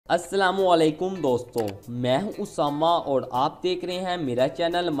अस्सलामुअलैकुम दोस्तों, मैं हूं उसामा और आप देख रहे हैं मेरा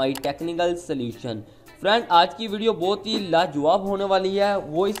channel my technical solution. Friend, आज की वीडियो बहुत ही लाजवाब होने वाली है।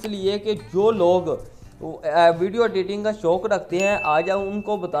 वो इसलिए कि जो लोग वीडियो एडिटिंग का शौक़ रखते हैं, आज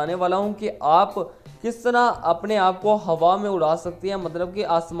उनको बताने वाला हूं कि आप किस तरह अपने आप को हवा में उड़ा सकते हैं, मतलब कि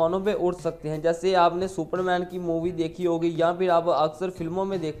आसमानों पे उड़ सकते हैं। जैसे आपने सुपरमैन की मूवी देखी होगी या फिर आप अक्सर फिल्मों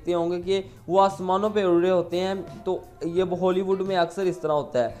में देखते होंगे कि वो आसमानों पे उड़ रहे होते हैं। तो ये हॉलीवुड में अक्सर इस तरह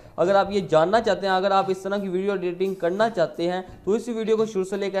होता है। अगर आप ये जानना चाहते हैं, अगर आप इस तरह की वीडियो एडिटिंग करना चाहते हैं, तो इस वीडियो को शुरू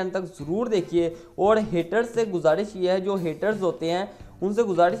से लेकर अंत तक ज़रूर देखिए। और हेटर्स से गुजारिश ये है, जो हेटर्स होते हैं उनसे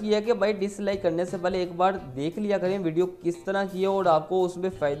गुजारिश ये है कि भाई डिसलाइक करने से पहले एक बार देख लिया करें वीडियो किस तरह की है और आपको उसमें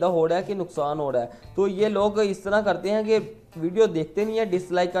फ़ायदा हो रहा है कि नुकसान हो रहा है। तो ये लोग इस तरह करते हैं कि वीडियो देखते नहीं है,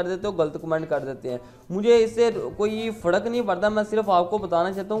 डिसलाइक कर देते हो, गलत कमेंट कर देते हैं। मुझे इससे कोई फ़र्क नहीं पड़ता, मैं सिर्फ आपको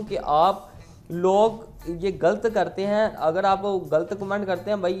बताना चाहता हूँ कि आप लोग ये गलत करते हैं। अगर आप गलत कमेंट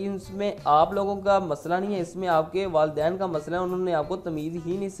करते हैं, भाई इसमें आप लोगों का मसला नहीं है, इसमें आपके वालिदैन का मसला है। उन्होंने आपको तमीज़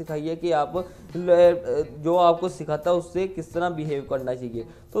ही नहीं सिखाई है कि आप जो आपको सिखाता है उससे किस तरह बिहेव करना चाहिए।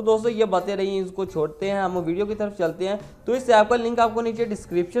 तो दोस्तों, ये बातें रही, इसको छोड़ते हैं, हम वीडियो की तरफ चलते हैं। तो इस ऐप का लिंक आपको नीचे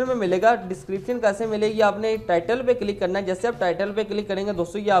डिस्क्रिप्शन में मिलेगा। डिस्क्रिप्शन कैसे मिलेगी, आपने टाइटल पे क्लिक करना है। जैसे आप टाइटल पे क्लिक करेंगे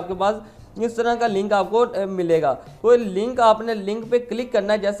दोस्तों, ये आपके पास इस तरह का लिंक आपको मिलेगा। तो लिंक आपने लिंक पे क्लिक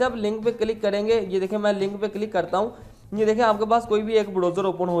करना है। जैसे आप लिंक पे क्लिक करेंगे, ये देखिए मैं लिंक पे क्लिक करता हूँ, ये देखें आपके पास कोई भी एक ब्राउज़र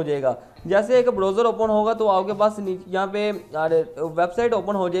ओपन हो जाएगा। जैसे एक ब्राउज़र ओपन होगा तो आपके पास यहाँ पे वेबसाइट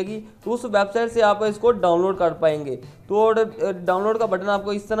ओपन हो जाएगी। तो उस वेबसाइट से आप इसको डाउनलोड कर पाएंगे। तो डाउनलोड का बटन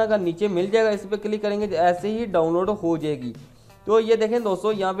आपको इस तरह का नीचे मिल जाएगा, इस पर क्लिक करेंगे ऐसे ही डाउनलोड हो जाएगी। तो ये देखें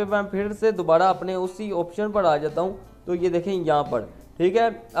दोस्तों, यहाँ पे मैं फिर से दोबारा अपने उसी ऑप्शन पर आ जाता हूँ। तो ये देखें यहाँ पर, ठीक है।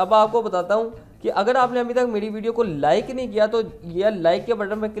 अब आपको बताता हूँ कि अगर आपने अभी तक मेरी वीडियो को लाइक नहीं किया तो ये लाइक के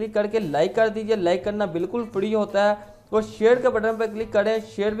बटन पर क्लिक करके लाइक कर दीजिए। लाइक करना बिल्कुल फ्री होता है। और शेयर के बटन पर क्लिक करें,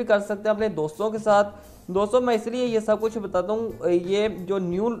 शेयर भी कर सकते हैं अपने दोस्तों के साथ। दोस्तों, मैं इसलिए ये सब कुछ बताता हूँ, ये जो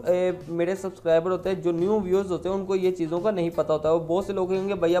न्यू मेरे सब्सक्राइबर होते हैं, जो न्यू व्यूअर्स होते हैं, उनको ये चीज़ों का नहीं पता होता है। वो बहुत से लोग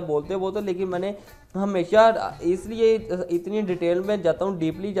होंगे भैया बोलते बोलते, लेकिन मैंने हमेशा इसलिए इतनी डिटेल में जाता हूँ,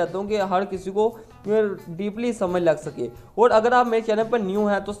 डीपली जाता हूँ कि हर किसी को डीपली समझ लग सके। और अगर आप मेरे चैनल पर न्यू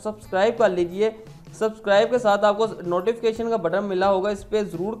हैं तो सब्सक्राइब कर लीजिए। सब्सक्राइब के साथ आपको नोटिफिकेशन का बटन मिला होगा, इस पर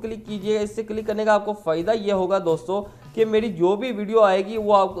ज़रूर क्लिक कीजिएगा। इससे क्लिक करने का आपको फ़ायदा ये होगा दोस्तों कि मेरी जो भी वीडियो आएगी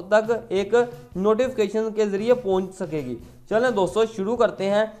वो आप तक एक नोटिफिकेशन के ज़रिए पहुंच सकेगी। चलें दोस्तों, शुरू करते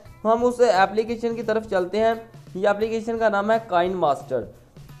हैं। हम उस एप्लीकेशन की तरफ चलते हैं। ये एप्लीकेशन का नाम है काइन मास्टर।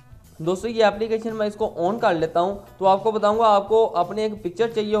 दोस्तों, ये एप्लीकेशन मैं इसको ऑन कर लेता हूं। तो आपको बताऊंगा, आपको अपने एक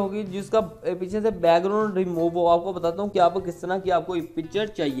पिक्चर चाहिए होगी जिसका पीछे से बैकग्राउंड रिमूव हो। आपको बताता हूं कि आपको किस तरह की आपको पिक्चर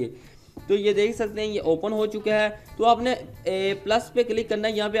चाहिए। तो ये देख सकते हैं, ये ओपन हो चुका है। तो आपने प्लस पे क्लिक करना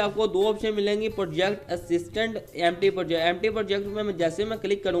है। यहाँ पे आपको दो ऑप्शन मिलेंगे, project assistant, empty project. Empty project में जैसे मैं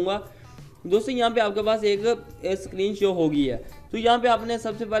क्लिक करूँगा दोस्तों, यहाँ पे आपके पास एक स्क्रीन शो होगी है। तो यहाँ पे आपने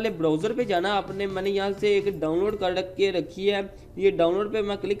सबसे पहले ब्राउज़र पे जाना। मैंने यहाँ से एक डाउनलोड कर के रखी है। ये डाउनलोड पे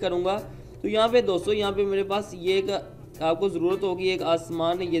मैं क्लिक करूँगा तो यहाँ पे दोस्तों, यहाँ पे मेरे पास ये एक आपको ज़रूरत होगी, एक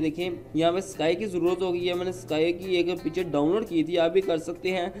आसमान, ये देखें यहाँ पे स्काई की ज़रूरत होगी। है मैंने स्काई की एक पिक्चर डाउनलोड की थी, आप भी कर सकते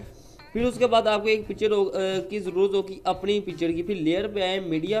हैं। फिर उसके बाद आपको एक पिक्चर की ज़रूरत होगी, अपनी पिक्चर की। फिर लेयर पे आए,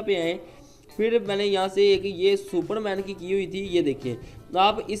 मीडिया पे आए। फिर मैंने यहाँ से एक ये सुपरमैन की हुई थी, ये देखिए।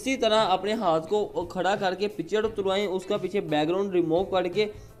 आप इसी तरह अपने हाथ को खड़ा करके पिक्चर उतरवाएं, उसका पीछे बैकग्राउंड रिमूव करके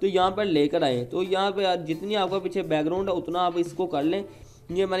तो यहाँ पर लेकर आएँ। तो यहाँ पे जितनी आपका पीछे बैकग्राउंड है उतना आप इसको कर लें।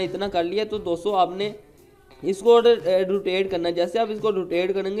 ये मैंने इतना कर लिया। तो दोस्तों, आपने इसको रोटेट करना है। जैसे आप इसको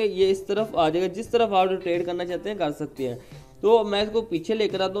रोटेट करेंगे ये इस तरफ आ जाएगा। जिस तरफ आप रोटेट करना चाहते हैं कर सकते हैं। तो मैं इसको पीछे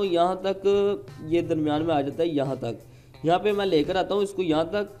लेकर आता हूँ, यहाँ तक, ये दरमियान में आ जाता है, यहाँ तक। यहाँ पे मैं लेकर आता हूँ इसको यहाँ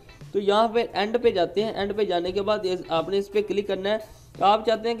तक। तो यहाँ पे एंड पे जाते हैं। एंड पे जाने के बाद आपने इस पर क्लिक करना है। आप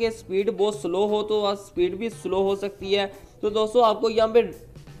चाहते हैं कि स्पीड बहुत स्लो हो तो स्पीड भी स्लो हो सकती है। तो दोस्तों, आपको यहाँ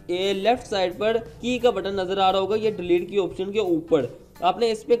पे लेफ्ट साइड पर की का बटन नज़र आ रहा होगा, ये डिलीट की ऑप्शन के ऊपर आपने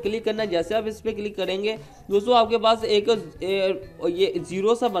इस पर क्लिक करना है। जैसे आप इस पर क्लिक करेंगे दोस्तों, आपके पास एक ये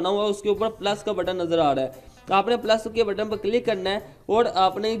जीरो सा बना हुआ है, उसके ऊपर प्लस का बटन नज़र आ रहा है। तो आपने प्लस के बटन पर क्लिक करना है और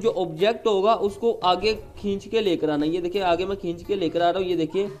आपने जो ऑब्जेक्ट होगा उसको आगे खींच के लेकर आना है। ये देखिए, आगे मैं खींच के लेकर आ रहा हूँ। ये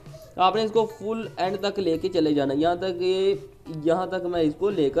देखिए, आपने इसको फुल एंड तक लेके चले जाना। यहाँ तक मैं इसको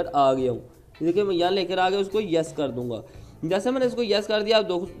लेकर आ गया हूँ। देखिए, मैं यहाँ लेकर आ गया, उसको यस कर दूंगा। जैसे मैंने इसको यस कर दिया,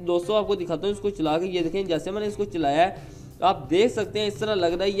 दोस्तों आपको दिखाता हूँ इसको चला के। ये देखें, जैसे मैंने इसको चलाया है, आप देख सकते हैं इस तरह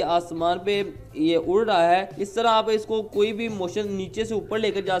लग रहा है ये आसमान पे ये उड़ रहा है। इस तरह आप इसको कोई भी मोशन नीचे से ऊपर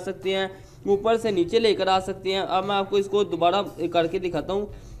लेकर जा सकते हैं, ऊपर से नीचे लेकर आ सकते हैं। अब मैं आपको इसको दोबारा करके दिखाता हूँ।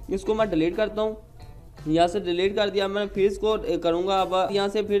 इसको मैं डिलीट करता हूँ। यहाँ से डिलीट कर दिया मैंने, फिर इसको करूँगा। अब यहाँ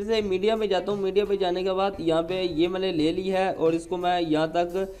से फिर से मीडिया में जाता हूँ। मीडिया पे जाने के बाद यहाँ पे ये मैंने ले ली है और इसको मैं यहाँ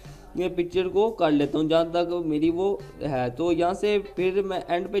तक ये पिक्चर को कर लेता हूँ जहाँ तक मेरी वो है। तो यहाँ से फिर मैं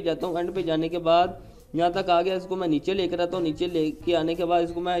एंड पे जाता हूँ। एंड पे जाने के बाद यहाँ तक आ गया, इसको मैं नीचे लेकर आता हूँ। नीचे लेके आने के बाद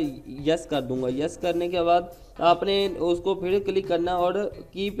इसको मैं यस कर दूंगा। यस करने के बाद आपने उसको फिर क्लिक करना और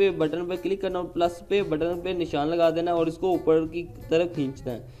की पे बटन पे क्लिक करना और प्लस पे बटन पे निशान लगा देना और इसको ऊपर की तरफ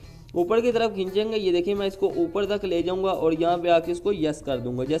खींचना है। ऊपर की तरफ खींचेंगे, ये देखिए मैं इसको ऊपर तक ले जाऊंगा और यहाँ पे आके इसको यस कर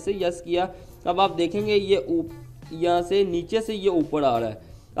दूंगा। जैसे यस किया, अब आप देखेंगे ये यहाँ से नीचे से ये ऊपर आ रहा है।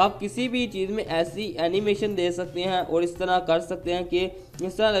 आप किसी भी चीज़ में ऐसी एनिमेशन दे सकते हैं और इस तरह कर सकते हैं कि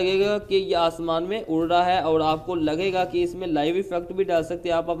इस तरह लगेगा कि ये आसमान में उड़ रहा है और आपको लगेगा कि इसमें लाइव इफेक्ट भी डाल सकते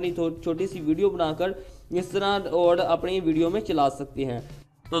हैं। आप अपनी छोटी सी वीडियो बनाकर इस तरह और अपनी वीडियो में चला सकते हैं।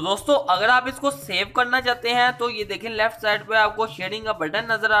 तो दोस्तों अगर आप इसको सेव करना चाहते हैं तो ये देखें लेफ्ट साइड पे आपको शेयरिंग का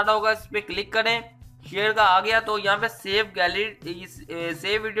बटन नजर आ रहा होगा, इस पर क्लिक करें। शेयर का आ गया तो यहाँ पे save gallery,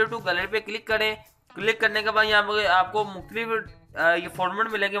 save video to gallery पे क्लिक करें। क्लिक करने के बाद यहाँ पे आपको मुख्तलिफ ये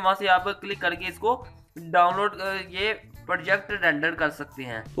फॉर्मेट मिलेंगे, वहां से आप क्लिक करके इसको डाउनलोड ये प्रोजेक्ट रेंडर कर सकते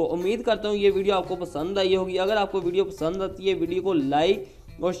हैं। तो उम्मीद करता हूँ ये वीडियो आपको पसंद आई होगी। अगर आपको वीडियो पसंद आती है वीडियो को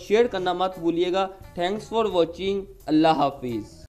लाइक और शेयर करना मत भूलिएगा। Thanks for watching. अल्लाह हाफिज़।